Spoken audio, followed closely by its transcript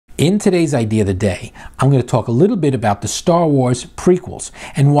In today's Idea of the Day, I'm going to talk a little bit about the Star Wars prequels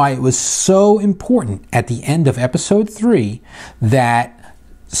and why it was so important at the end of Episode 3 that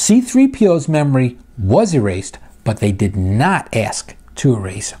C-3PO's memory was erased, but they did not ask to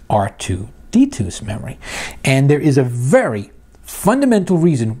erase R2-D2's memory. And there is a very fundamental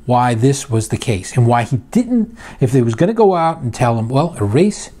reason why this was the case and why he didn't, if they was going to go out and tell him, well,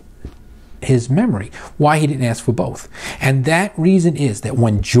 erase his memory, why he didn't ask for both. And that reason is that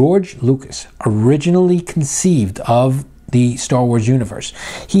when George Lucas originally conceived of the Star Wars universe,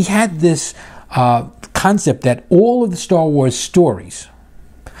 he had this concept that all of the Star Wars stories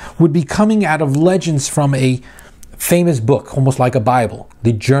would be coming out of legends from a famous book, almost like a Bible,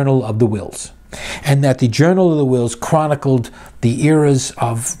 the Journal of the Whills. And that the Journal of the Whills chronicled the eras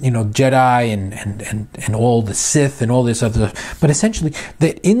of, Jedi and all the Sith and all this other stuff. But essentially,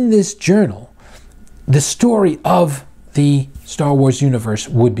 that in this journal, the story of the Star Wars universe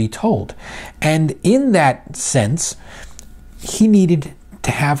would be told. And in that sense, he needed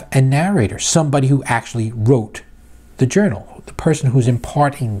to have a narrator, somebody who actually wrote the journal, the person who's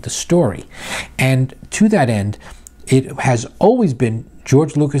imparting the story. And to that end, it has always been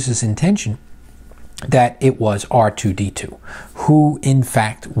George Lucas's intention that it was R2-D2, who in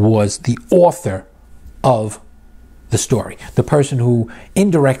fact was the author of the story, the person who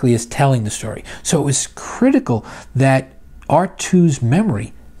indirectly is telling the story. So it was critical that R2's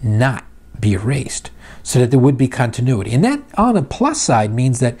memory not be erased so that there would be continuity. And that, on a plus side,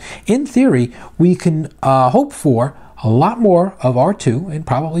 means that in theory we can hope for a lot more of R2 and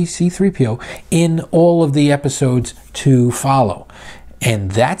probably C-3PO in all of the episodes to follow. And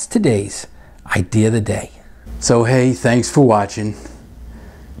that's today's Idea of the Day. So hey, thanks for watching.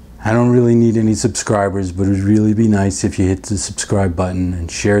 I don't really need any subscribers, but it would really be nice if you hit the subscribe button and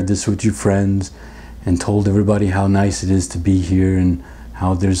shared this with your friends and told everybody how nice it is to be here and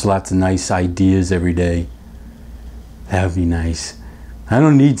how there's lots of nice ideas every day. That would be nice. I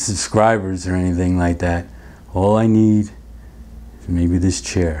don't need subscribers or anything like that. All I need is maybe this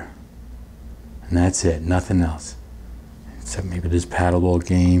chair. And that's it, nothing else. Except maybe this paddleball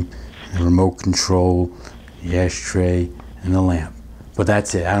game, the remote control, the ashtray, and the lamp. But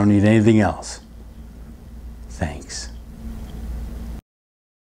that's it. I don't need anything else. Thanks.